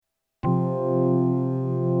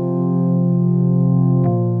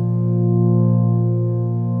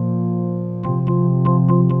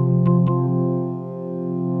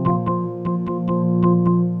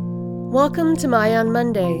Welcome to My on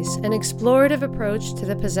Mondays, an explorative approach to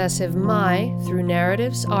the possessive my through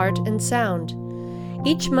narratives, art, and sound.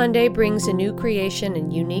 Each Monday brings a new creation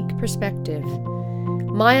and unique perspective.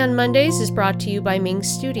 My on Mondays is brought to you by Ming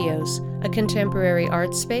Studios, a contemporary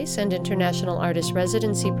art space and international artist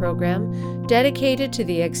residency program dedicated to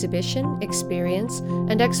the exhibition, experience,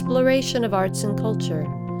 and exploration of arts and culture.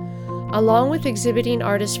 Along with exhibiting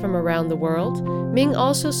artists from around the world, Ming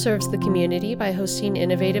also serves the community by hosting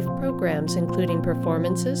innovative programs including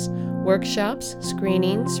performances, workshops,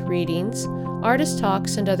 screenings, readings, artist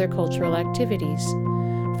talks, and other cultural activities.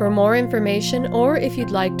 For more information, or if you'd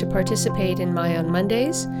like to participate in My on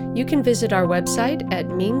Mondays, you can visit our website at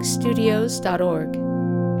mingstudios.org.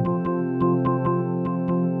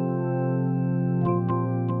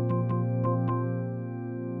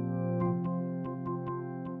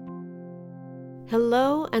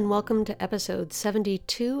 Hello and welcome to episode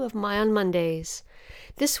 72 of My on Mondays.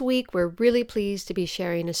 This week we're really pleased to be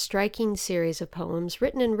sharing a striking series of poems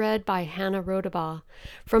written and read by Hannah Rodabaugh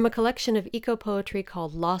from a collection of eco-poetry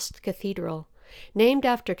called Lost Cathedral, named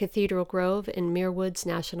after Cathedral Grove in Muir Woods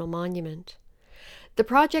National Monument. The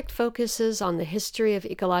project focuses on the history of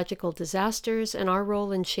ecological disasters and our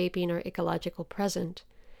role in shaping our ecological present.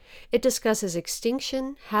 It discusses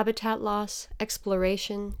extinction, habitat loss,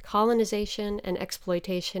 exploration, colonization, and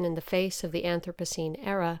exploitation in the face of the Anthropocene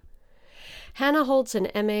era. Hannah holds an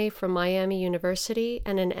MA from Miami University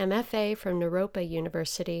and an MFA from Naropa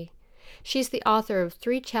University. She's the author of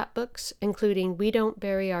 3 chapbooks, including We Don't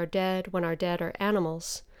Bury Our Dead When Our Dead Are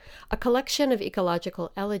Animals, a collection of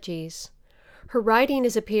ecological elegies. Her writing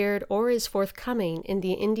has appeared or is forthcoming in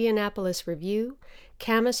the Indianapolis Review,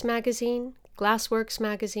 Camus Magazine, Glassworks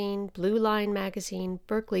Magazine, Blue Line Magazine,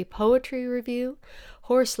 Berkeley Poetry Review,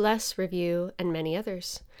 Horse Less Review, and many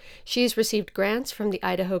others. She's received grants from the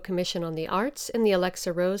Idaho Commission on the Arts and the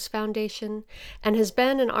Alexa Rose Foundation, and has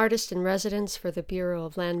been an artist in residence for the Bureau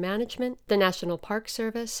of Land Management, the National Park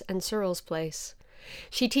Service, and Searles Place.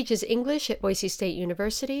 She teaches English at Boise State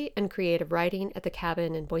University and creative writing at the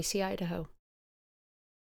Cabin in Boise, Idaho.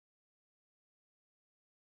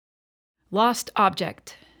 Lost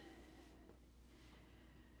Object.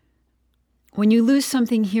 When you lose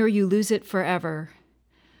something here, you lose it forever.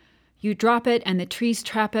 You drop it and the trees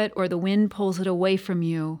trap it, or the wind pulls it away from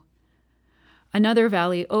you. Another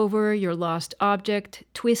valley over, your lost object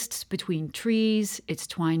twists between trees, its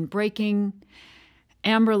twine breaking,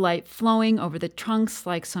 amber light flowing over the trunks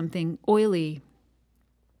like something oily.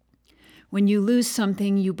 When you lose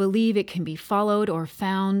something, you believe it can be followed or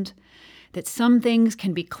found, that some things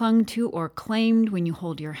can be clung to or claimed when you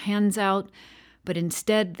hold your hands out, but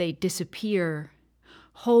instead they disappear.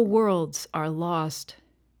 Whole worlds are lost.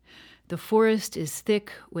 The forest is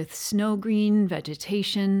thick with snow-green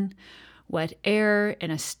vegetation, wet air in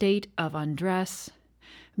a state of undress,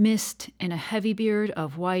 mist in a heavy beard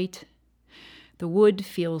of white. The wood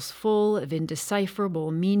feels full of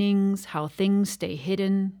indecipherable meanings, how things stay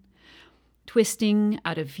hidden, twisting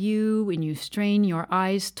out of view when you strain your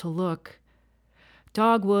eyes to look.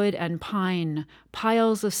 Dogwood and pine,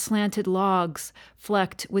 piles of slanted logs,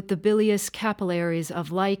 flecked with the bilious capillaries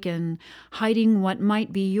of lichen, hiding what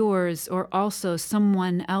might be yours or also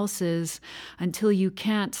someone else's until you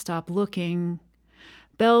can't stop looking.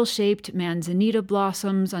 Bell-shaped manzanita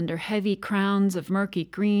blossoms under heavy crowns of murky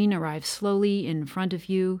green arrive slowly in front of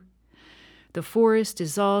you. The forest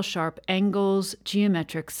is all sharp angles,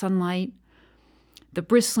 geometric sunlight. The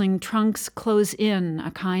bristling trunks close in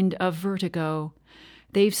a kind of vertigo.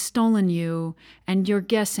 They've stolen you, and you're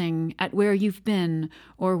guessing at where you've been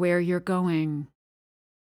or where you're going.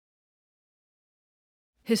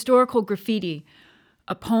 Historical Graffiti,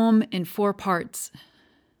 a poem in 4 parts.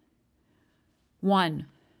 1.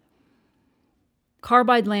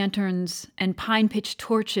 Carbide lanterns and pine-pitch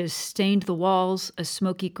torches stained the walls a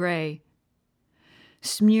smoky gray.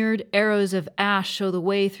 Smeared arrows of ash show the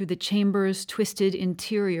way through the chamber's twisted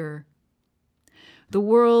interior. The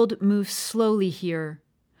world moves slowly here.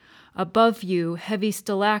 Above you, heavy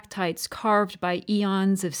stalactites carved by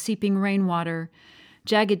eons of seeping rainwater,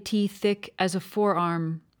 jagged teeth thick as a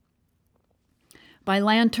forearm. By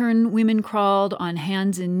lantern, women crawled on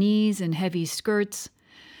hands and knees in heavy skirts,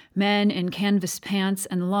 men in canvas pants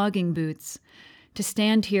and logging boots, to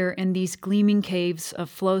stand here in these gleaming caves of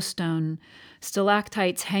flowstone,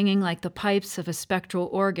 stalactites hanging like the pipes of a spectral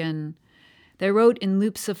organ. They wrote in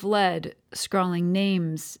loops of lead, scrawling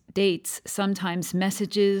names, dates, sometimes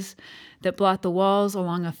messages that blot the walls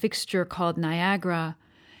along a fixture called Niagara,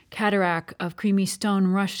 cataract of creamy stone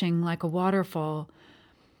rushing like a waterfall.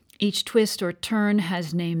 Each twist or turn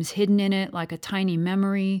has names hidden in it like a tiny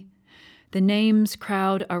memory. The names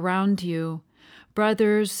crowd around you,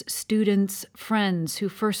 brothers, students, friends who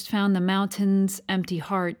first found the mountain's empty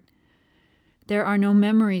heart. There are no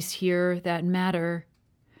memories here that matter.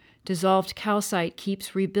 Dissolved calcite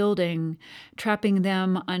keeps rebuilding, trapping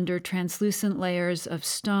them under translucent layers of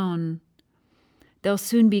stone. They'll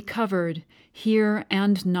soon be covered, here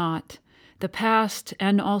and not, the past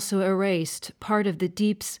and also erased, part of the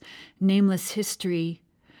deep's nameless history.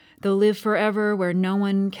 They'll live forever where no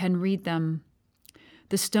one can read them.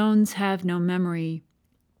 The stones have no memory.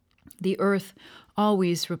 The earth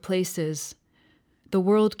always replaces. The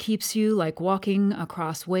world keeps you like walking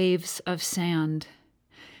across waves of sand.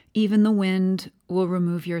 Even the wind will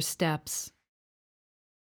remove your steps.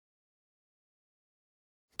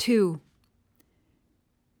 2.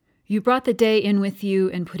 You brought the day in with you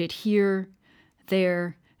and put it here,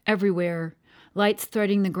 there, everywhere, lights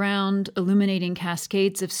threading the ground, illuminating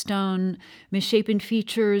cascades of stone, misshapen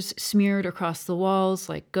features smeared across the walls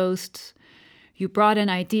like ghosts. You brought in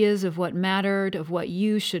ideas of what mattered, of what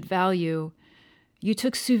you should value. You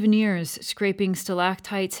took souvenirs, scraping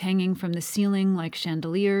stalactites hanging from the ceiling like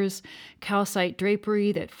chandeliers, calcite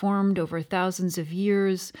drapery that formed over thousands of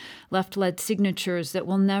years, left lead signatures that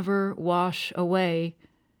will never wash away.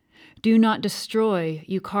 Do not destroy,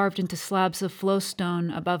 you carved into slabs of flowstone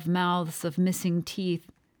above mouths of missing teeth.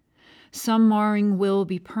 Some marring will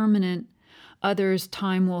be permanent, others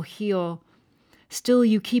time will heal. Still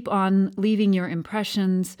you keep on leaving your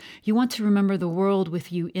impressions. You want to remember the world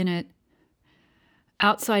with you in it.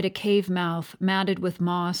 Outside a cave mouth, matted with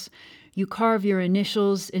moss, you carve your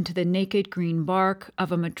initials into the naked green bark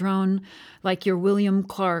of a madrone, like your William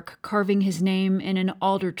Clark carving his name in an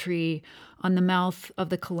alder tree on the mouth of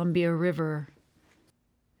the Columbia River.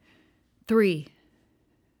 3.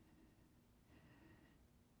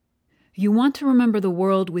 You want to remember the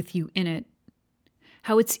world with you in it,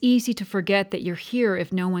 how it's easy to forget that you're here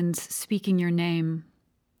if no one's speaking your name.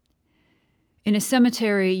 In a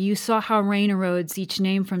cemetery, you saw how rain erodes each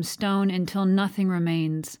name from stone until nothing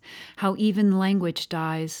remains, how even language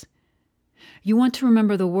dies. You want to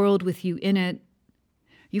remember the world with you in it.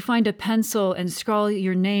 You find a pencil and scrawl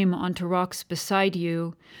your name onto rocks beside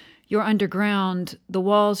you. You're underground. The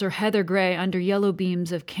walls are heather gray under yellow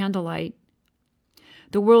beams of candlelight.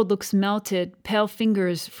 The world looks melted. Pale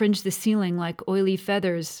fingers fringe the ceiling like oily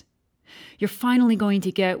feathers. You're finally going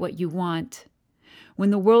to get what you want. When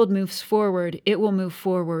the world moves forward, it will move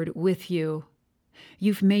forward with you.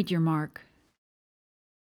 You've made your mark.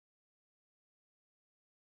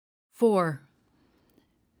 4.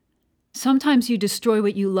 Sometimes you destroy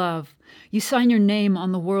what you love. You sign your name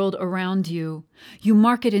on the world around you. You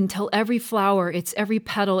mark it until every flower, its every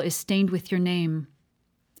petal is stained with your name.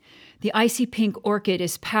 The icy pink orchid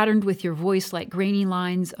is patterned with your voice like grainy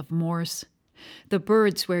lines of Morse. The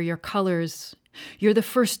birds wear your colors. You're the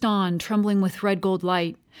first dawn trembling with red gold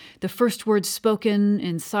light, the first words spoken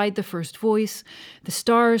inside the first voice, the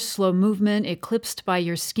stars' slow movement eclipsed by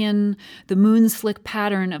your skin, the moon's slick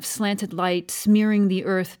pattern of slanted light smearing the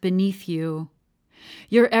earth beneath you.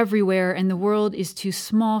 You're everywhere and the world is too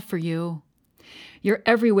small for you. You're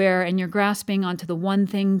everywhere and you're grasping onto the one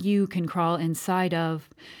thing you can crawl inside of.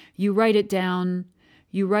 You write it down.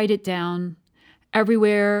 You write it down.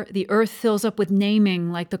 Everywhere, the earth fills up with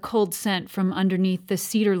naming like the cold scent from underneath the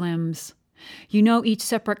cedar limbs. You know each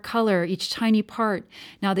separate color, each tiny part,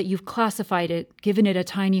 now that you've classified it, given it a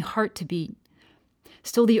tiny heart to beat.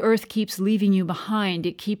 Still, the earth keeps leaving you behind.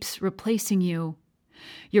 It keeps replacing you.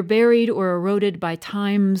 You're buried or eroded by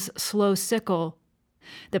time's slow sickle.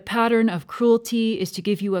 The pattern of cruelty is to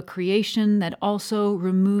give you a creation that also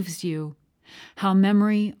removes you. How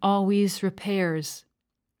memory always repairs.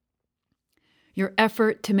 Your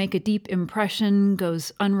effort to make a deep impression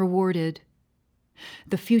goes unrewarded.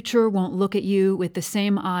 The future won't look at you with the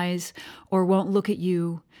same eyes or won't look at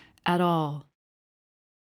you at all.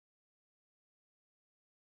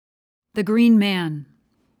 The Green Man.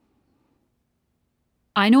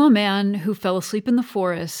 I know a man who fell asleep in the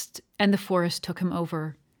forest, and the forest took him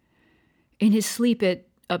over. In his sleep it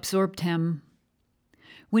absorbed him.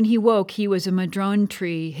 When he woke, he was a madrone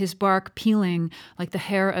tree, his bark peeling like the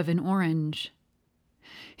hair of an orange.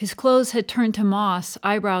 His clothes had turned to moss,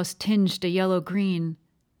 eyebrows tinged a yellow-green.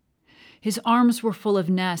 His arms were full of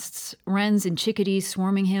nests, wrens and chickadees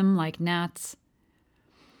swarming him like gnats.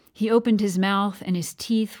 He opened his mouth, and his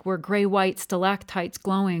teeth were gray-white stalactites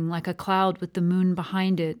glowing like a cloud with the moon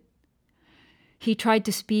behind it. He tried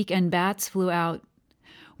to speak, and bats flew out.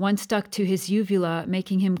 One stuck to his uvula,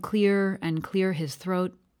 making him clear and clear his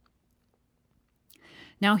throat.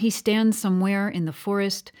 Now he stands somewhere in the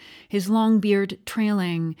forest, his long beard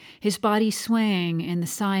trailing, his body swaying in the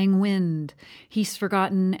sighing wind. He's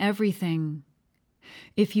forgotten everything.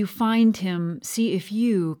 If you find him, see if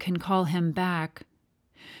you can call him back.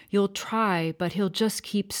 You'll try, but he'll just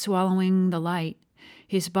keep swallowing the light,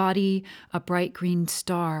 his body a bright green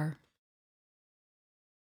star.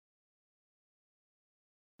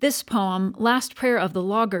 This poem, Last Prayer of the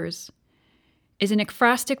Loggers, is an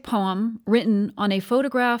ekphrastic poem written on a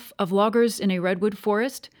photograph of loggers in a redwood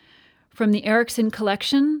forest from the Erickson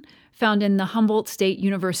collection found in the Humboldt State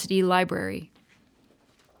University Library.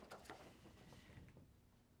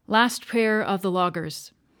 Last Prayer of the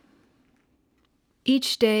Loggers.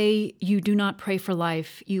 Each day you do not pray for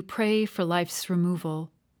life, you pray for life's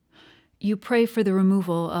removal. You pray for the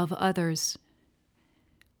removal of others.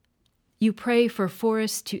 You pray for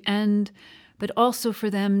forests to end, but also for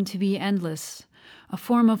them to be endless, a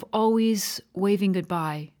form of always waving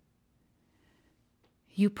goodbye.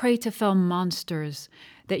 You pray to fell monsters,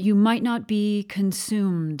 that you might not be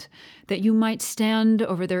consumed, that you might stand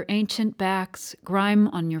over their ancient backs, grime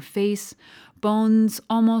on your face, bones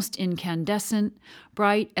almost incandescent,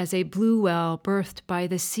 bright as a blue well birthed by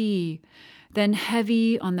the sea, then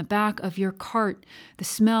heavy on the back of your cart, the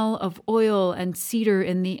smell of oil and cedar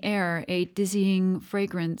in the air, a dizzying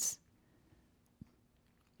fragrance.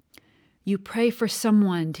 You pray for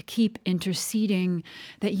someone to keep interceding,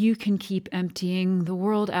 that you can keep emptying the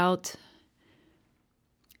world out.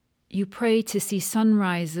 You pray to see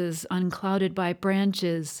sunrises unclouded by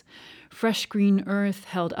branches, fresh green earth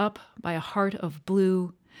held up by a heart of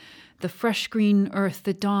blue, the fresh green earth,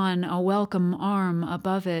 the dawn, a welcome arm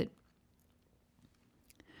above it.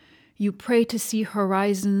 You pray to see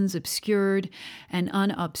horizons obscured and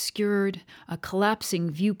unobscured, a collapsing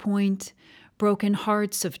viewpoint, broken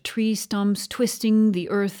hearts of tree stumps twisting the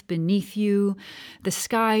earth beneath you, the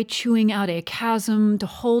sky chewing out a chasm to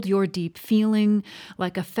hold your deep feeling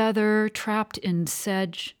like a feather trapped in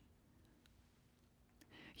sedge.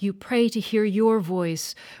 You pray to hear your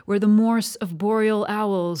voice where the Morse of boreal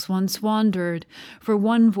owls once wandered, for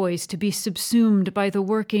one voice to be subsumed by the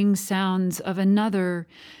working sounds of another,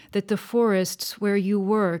 that the forests where you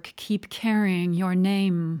work keep carrying your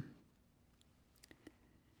name.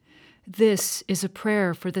 This is a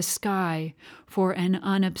prayer for the sky, for an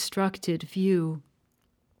unobstructed view.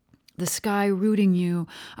 The sky rooting you,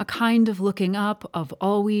 a kind of looking up, of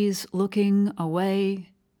always looking away.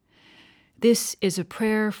 This is a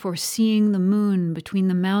prayer for seeing the moon between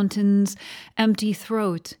the mountains' empty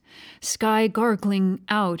throat, sky gargling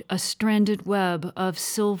out a stranded web of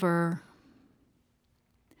silver.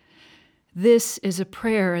 This is a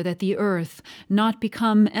prayer that the earth not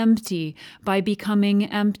become empty by becoming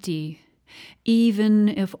empty, even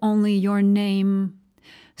if only your name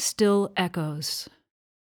still echoes.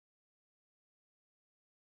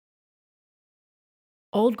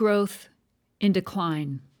 Old growth in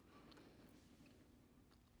decline.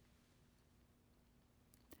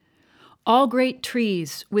 All great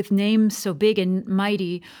trees with names so big and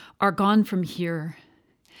mighty are gone from here.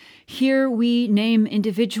 Here we name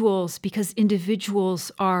individuals because individuals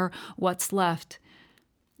are what's left.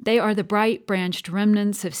 They are the bright-branched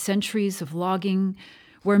remnants of centuries of logging,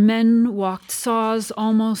 where men walked saws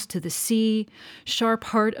almost to the sea, sharp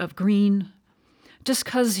heart of green. Just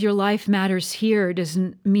 'cause your life matters here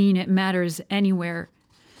doesn't mean it matters anywhere.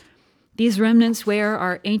 These remnants wear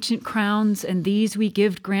our ancient crowns, and these we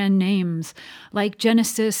give grand names, like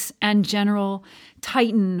Genesis and General,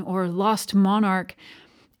 Titan or Lost Monarch,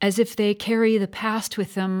 as if they carry the past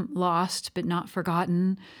with them, lost but not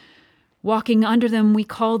forgotten. Walking under them, we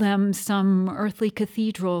call them some earthly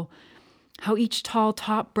cathedral, how each tall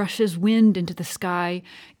top brushes wind into the sky,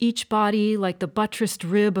 each body like the buttressed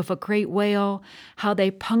rib of a great whale, how they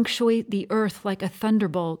punctuate the earth like a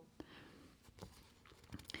thunderbolt.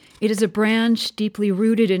 It is a branch deeply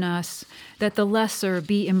rooted in us, that the lesser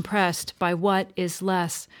be impressed by what is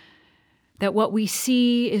less, that what we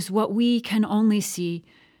see is what we can only see,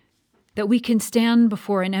 that we can stand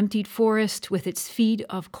before an emptied forest with its feet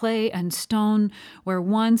of clay and stone, where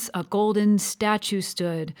once a golden statue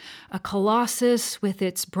stood, a colossus with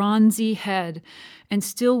its bronzy head, and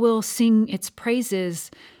still will sing its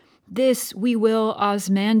praises. This we will,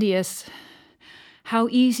 Osmandius. How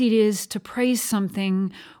easy it is to praise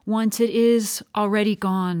something once it is already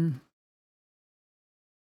gone.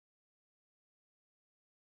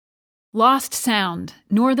 Lost Sound,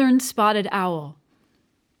 Northern Spotted Owl.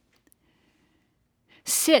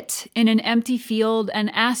 Sit in an empty field and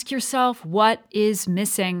ask yourself what is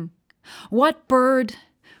missing. What bird,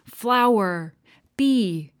 flower,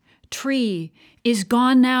 bee, tree is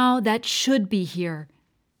gone now that should be here?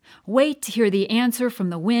 Wait to hear the answer from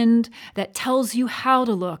the wind that tells you how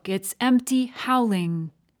to look. It's empty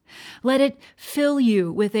howling. Let it fill you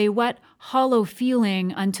with a wet, hollow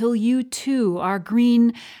feeling until you too are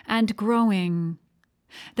green and growing.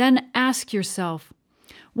 Then ask yourself,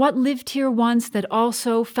 what lived here once that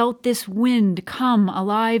also felt this wind come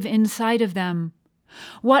alive inside of them?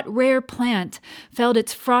 What rare plant felt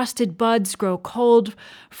its frosted buds grow cold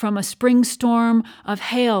from a spring storm of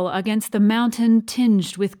hail against the mountain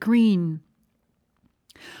tinged with green?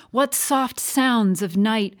 What soft sounds of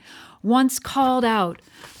night once called out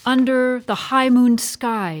under the high-mooned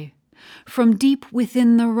sky from deep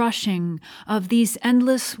within the rushing of these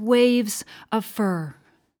endless waves of fur?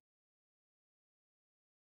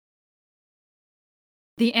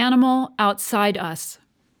 The animal outside us.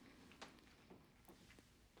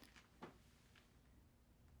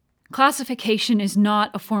 Classification is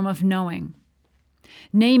not a form of knowing.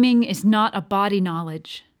 Naming is not a body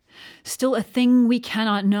knowledge, still a thing we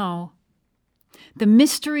cannot know. The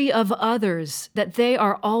mystery of others, that they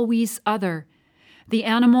are always other, the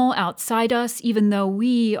animal outside us, even though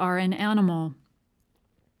we are an animal.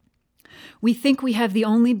 We think we have the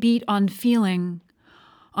only beat on feeling,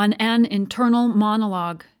 on an internal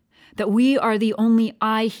monologue, that we are the only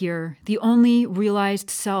I here, the only realized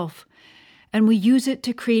self, and we use it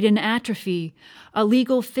to create an atrophy, a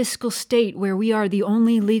legal fiscal state where we are the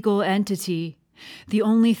only legal entity, the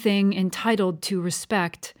only thing entitled to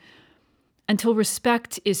respect. Until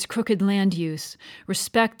respect is crooked land use,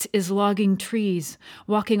 respect is logging trees,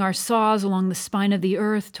 walking our saws along the spine of the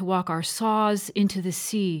earth to walk our saws into the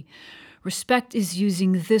sea. Respect is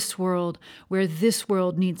using this world where this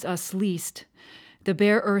world needs us least, the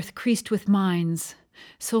bare earth creased with mines,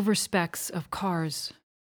 silver specks of cars.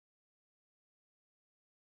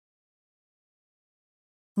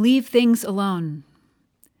 Leave things alone.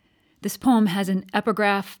 This poem has an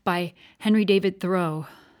epigraph by Henry David Thoreau.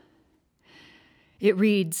 It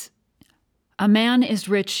reads, "A man is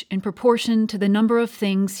rich in proportion to the number of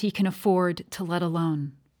things he can afford to let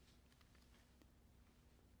alone."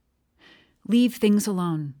 Leave things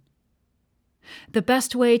alone. The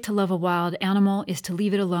best way to love a wild animal is to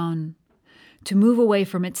leave it alone, to move away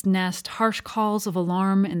from its nest, harsh calls of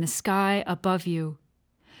alarm in the sky above you.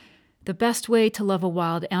 The best way to love a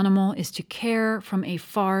wild animal is to care from a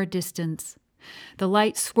far distance, the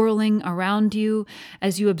light swirling around you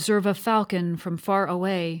as you observe a falcon from far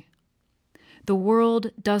away. The world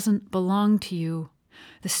doesn't belong to you.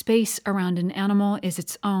 The space around an animal is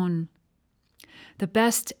its own. The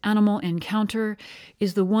best animal encounter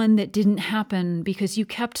is the one that didn't happen because you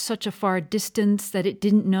kept such a far distance that it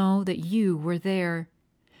didn't know that you were there.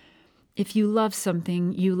 If you love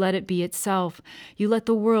something, you let it be itself. You let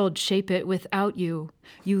the world shape it without you.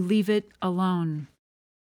 You leave it alone.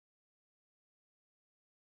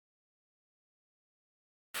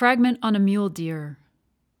 Fragment on a mule deer.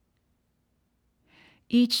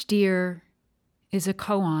 Each deer is a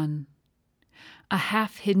koan, a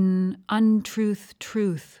half-hidden untruth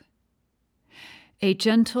truth, a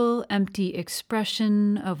gentle, empty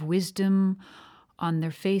expression of wisdom on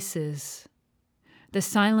their faces, the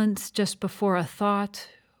silence just before a thought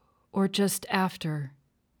or just after.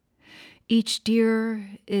 Each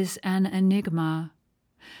deer is an enigma,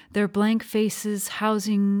 their blank faces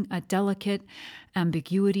housing a delicate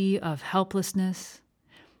ambiguity of helplessness.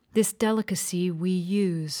 This delicacy we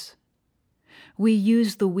use. We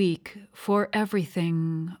use the weak for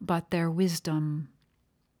everything but their wisdom.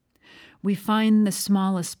 We find the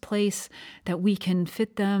smallest place that we can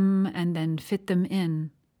fit them and then fit them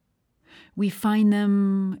in. We find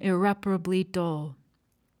them irreparably dull.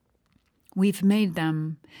 We've made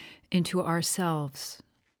them into ourselves.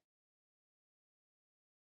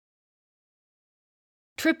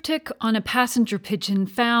 Triptych on a passenger pigeon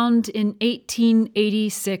found in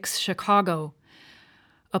 1886 Chicago.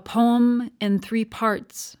 A poem in 3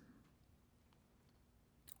 parts.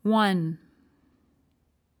 1.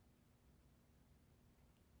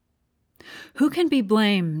 Who can be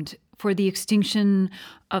blamed for the extinction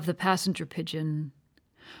of the passenger pigeon?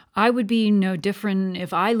 I would be no different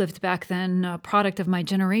if I lived back then, a product of my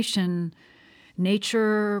generation.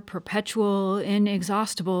 Nature, perpetual,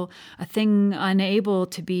 inexhaustible, a thing unable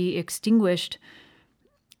to be extinguished.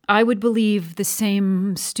 I would believe the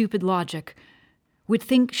same stupid logic, would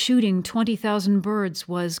think shooting 20,000 birds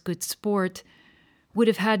was good sport, would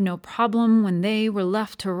have had no problem when they were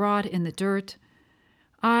left to rot in the dirt.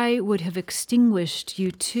 I would have extinguished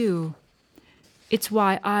you too. It's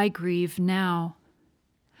why I grieve now.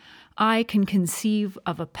 I can conceive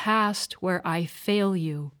of a past where I fail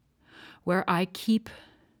you, where I keep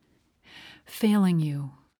failing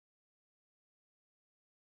you.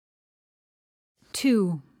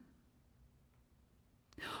 2.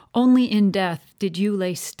 Only in death did you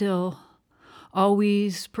lay still,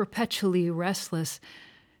 always perpetually restless.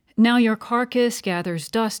 Now your carcass gathers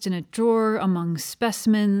dust in a drawer among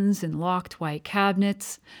specimens in locked white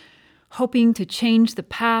cabinets, hoping to change the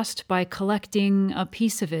past by collecting a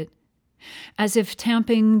piece of it, as if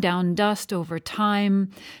tamping down dust over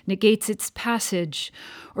time negates its passage,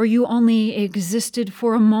 or you only existed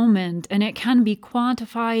for a moment and it can be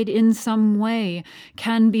quantified in some way,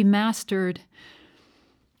 can be mastered.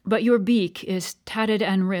 But your beak is tatted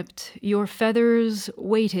and ripped, your feathers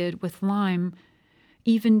weighted with lime.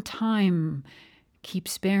 Even time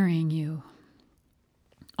keeps burying you.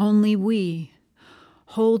 Only we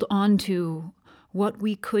hold on to what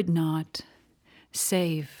we could not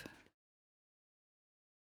save.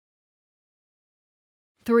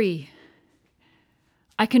 3.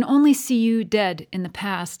 I can only see you dead in the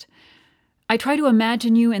past. I try to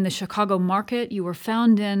imagine you in the Chicago market you were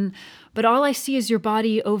found in, but all I see is your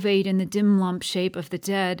body ovate in the dim lump shape of the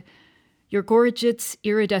dead, your gorget's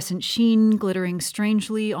iridescent sheen glittering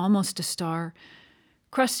strangely, almost a star,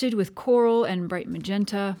 crusted with coral and bright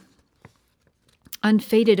magenta,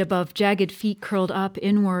 unfaded above jagged feet curled up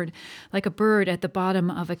inward like a bird at the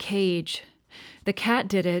bottom of a cage. The cat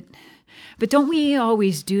did it. But don't we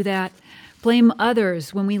always do that? Blame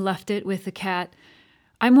others when we left it with the cat.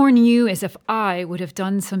 I mourn you as if I would have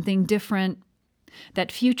done something different.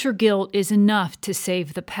 That future guilt is enough to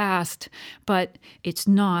save the past, but it's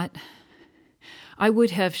not. I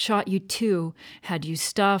would have shot you too, had you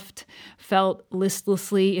stuffed, felt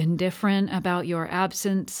listlessly indifferent about your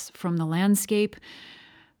absence from the landscape,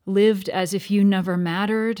 lived as if you never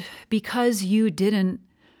mattered, because you didn't.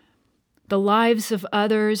 The lives of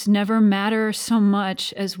others never matter so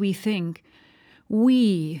much as we think.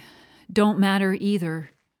 We don't matter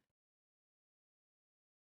either.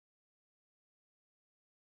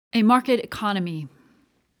 A market economy.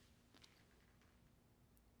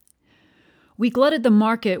 We glutted the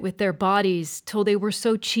market with their bodies till they were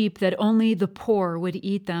so cheap that only the poor would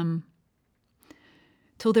eat them.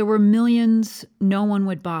 Till there were millions no one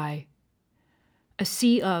would buy. A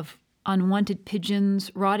sea of unwanted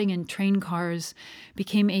pigeons rotting in train cars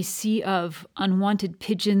became a sea of unwanted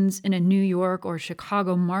pigeons in a New York or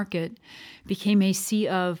Chicago market, became a sea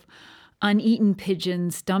of uneaten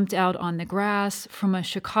pigeons dumped out on the grass from a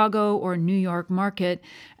Chicago or New York market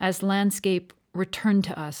as landscape returned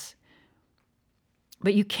to us.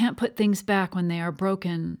 But you can't put things back when they are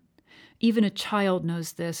broken. Even a child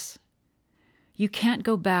knows this. You can't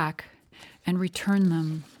go back and return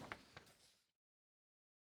them.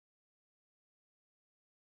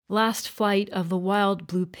 Last Flight of the Wild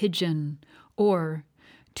Blue Pigeon, or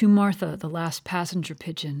To Martha, the Last Passenger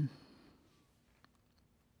Pigeon.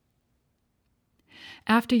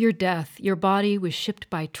 After your death, your body was shipped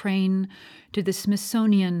by train to the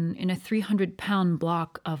Smithsonian in a 300-pound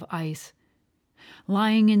block of ice,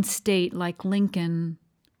 lying in state like Lincoln,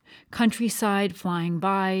 countryside flying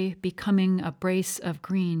by, becoming a brace of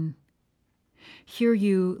green. Here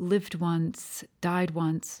you lived once, died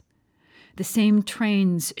once. The same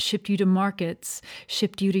trains shipped you to markets,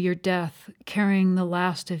 shipped you to your death, carrying the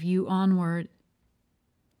last of you onward.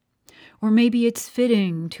 Or maybe it's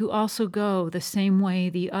fitting to also go the same way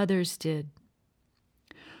the others did.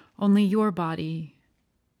 Only your body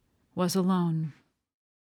was alone.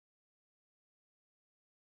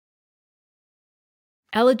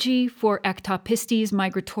 Elegy for Ectopistes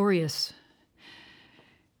migratorius,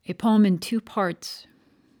 a poem in 2 parts.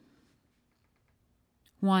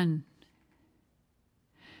 1.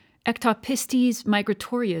 Ectopistes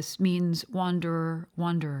migratorius means wanderer,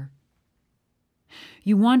 wanderer.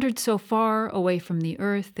 You wandered so far away from the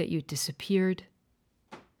earth that you disappeared.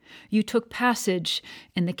 You took passage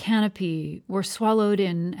in the canopy, were swallowed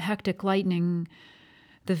in hectic lightning,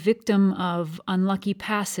 the victim of unlucky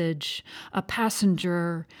passage, a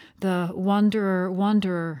passenger, the wanderer,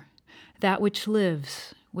 wanderer, that which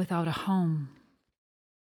lives without a home.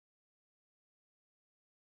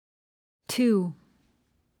 2.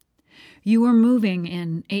 You were moving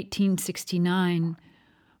in 1869,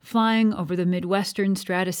 flying over the Midwestern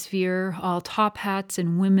stratosphere, all top hats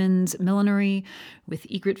and women's millinery with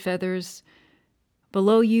egret feathers.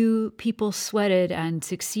 Below you, people sweated and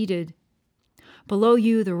succeeded. Below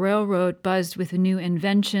you, the railroad buzzed with a new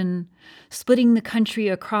invention, splitting the country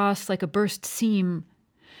across like a burst seam,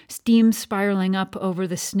 steam spiraling up over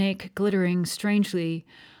the Snake, glittering strangely.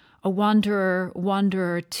 A wanderer,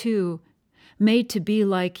 wanderer too, made to be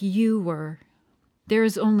like you were. There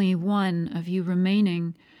is only one of you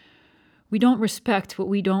remaining. We don't respect what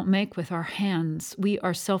we don't make with our hands. We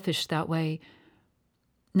are selfish that way.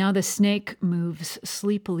 Now the snake moves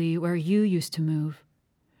sleepily where you used to move,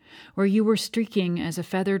 where you were streaking as a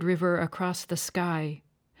feathered river across the sky,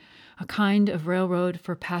 a kind of railroad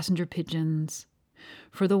for passenger pigeons,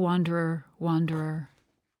 for the wanderer.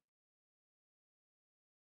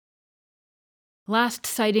 Last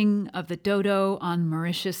sighting of the dodo on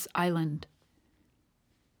Mauritius Island.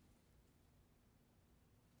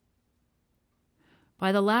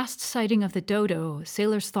 By the last sighting of the dodo,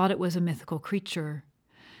 sailors thought it was a mythical creature.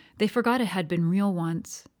 They forgot it had been real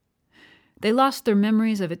once. They lost their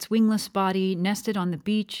memories of its wingless body nested on the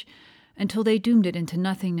beach until they doomed it into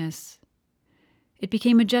nothingness. It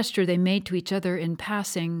became a gesture they made to each other in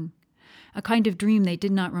passing, a kind of dream they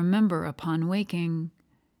did not remember upon waking,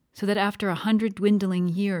 so that after 100 dwindling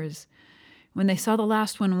years, when they saw the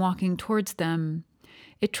last one walking towards them,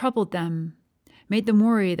 it troubled them, made them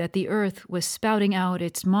worry that the earth was spouting out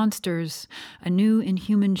its monsters anew in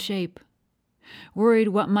human shape, worried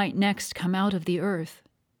what might next come out of the earth,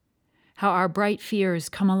 how our bright fears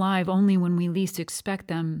come alive only when we least expect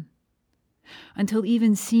them, until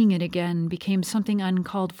even seeing it again became something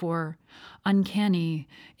uncalled for, uncanny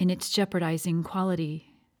in its jeopardizing quality.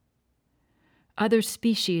 Other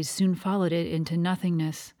species soon followed it into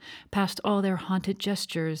nothingness, past all their haunted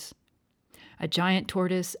gestures, a giant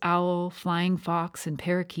tortoise, owl, flying fox, and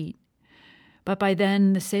parakeet. But by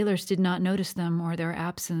then, the sailors did not notice them or their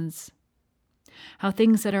absence. How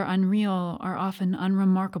things that are unreal are often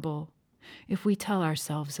unremarkable, if we tell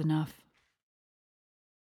ourselves enough.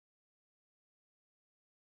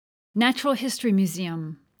 Natural History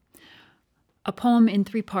Museum. A poem in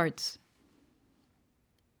 3 parts.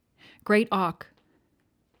 Great Auk.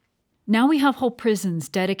 Now we have whole prisons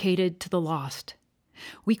dedicated to the lost.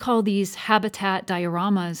 We call these habitat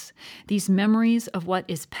dioramas, these memories of what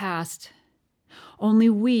is past. Only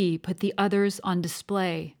we put the others on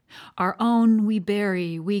display. Our own we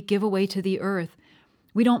bury, we give away to the earth.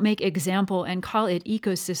 We don't make example and call it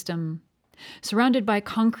ecosystem. Surrounded by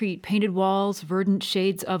concrete, painted walls, verdant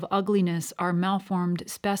shades of ugliness are malformed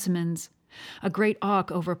specimens. A great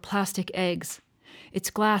auk over plastic eggs, its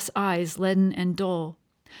glass eyes leaden and dull,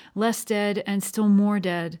 less dead and still more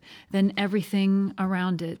dead than everything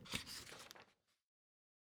around it.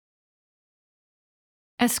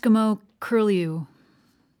 Eskimo curlew.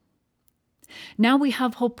 Now we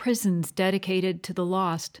have whole prisons dedicated to the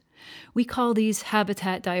lost. We call these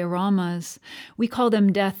habitat dioramas. We call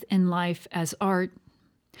them death in life as art.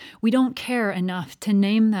 We don't care enough to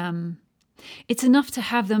name them. It's enough to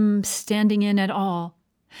have them standing in at all.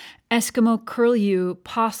 Eskimo curlew,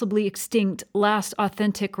 possibly extinct, last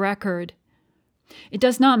authentic record. It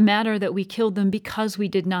does not matter that we killed them because we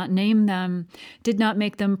did not name them, did not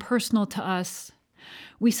make them personal to us.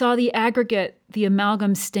 We saw the aggregate, the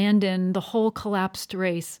amalgam stand-in, the whole collapsed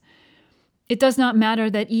race. It does not matter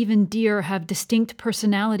that even deer have distinct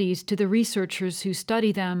personalities to the researchers who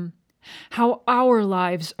study them. How our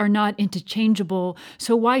lives are not interchangeable,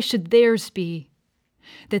 so why should theirs be?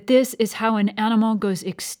 That this is how an animal goes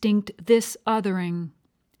extinct, this othering,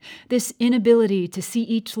 this inability to see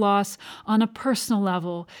each loss on a personal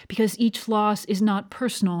level because each loss is not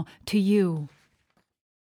personal to you.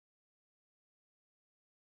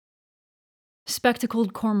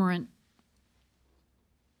 Spectacled cormorant.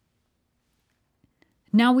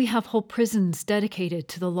 Now we have whole prisons dedicated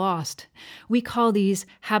to the lost. We call these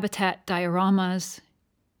habitat dioramas.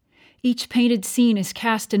 Each painted scene is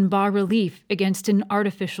cast in bas-relief against an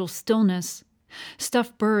artificial stillness.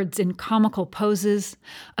 Stuffed birds in comical poses,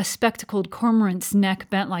 a spectacled cormorant's neck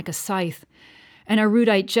bent like a scythe, an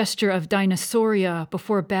erudite gesture of dinosauria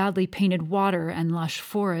before badly painted water and lush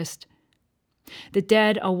forest. The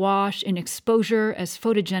dead awash in exposure as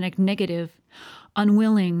photogenic negative,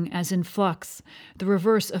 unwilling as in flux, the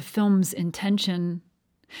reverse of film's intention.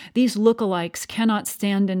 These lookalikes cannot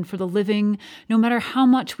stand in for the living, no matter how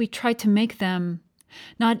much we try to make them,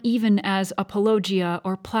 not even as apologia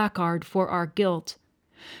or placard for our guilt.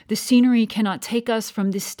 The scenery cannot take us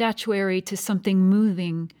from this statuary to something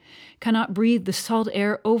moving, cannot breathe the salt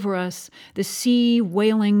air over us, the sea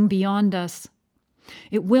wailing beyond us.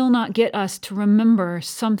 It will not get us to remember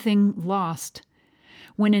something lost.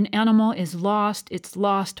 When an animal is lost, it's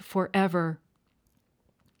lost forever.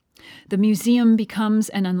 The museum becomes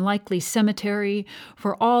an unlikely cemetery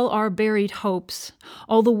for all our buried hopes,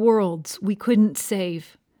 all the worlds we couldn't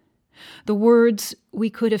save, the words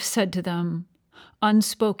we could have said to them,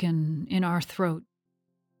 unspoken in our throat.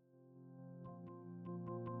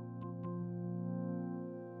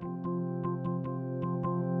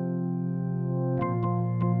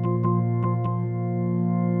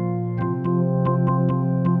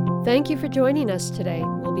 Thank you for joining us today.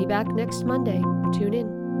 We'll be back next Monday. Tune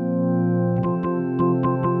in.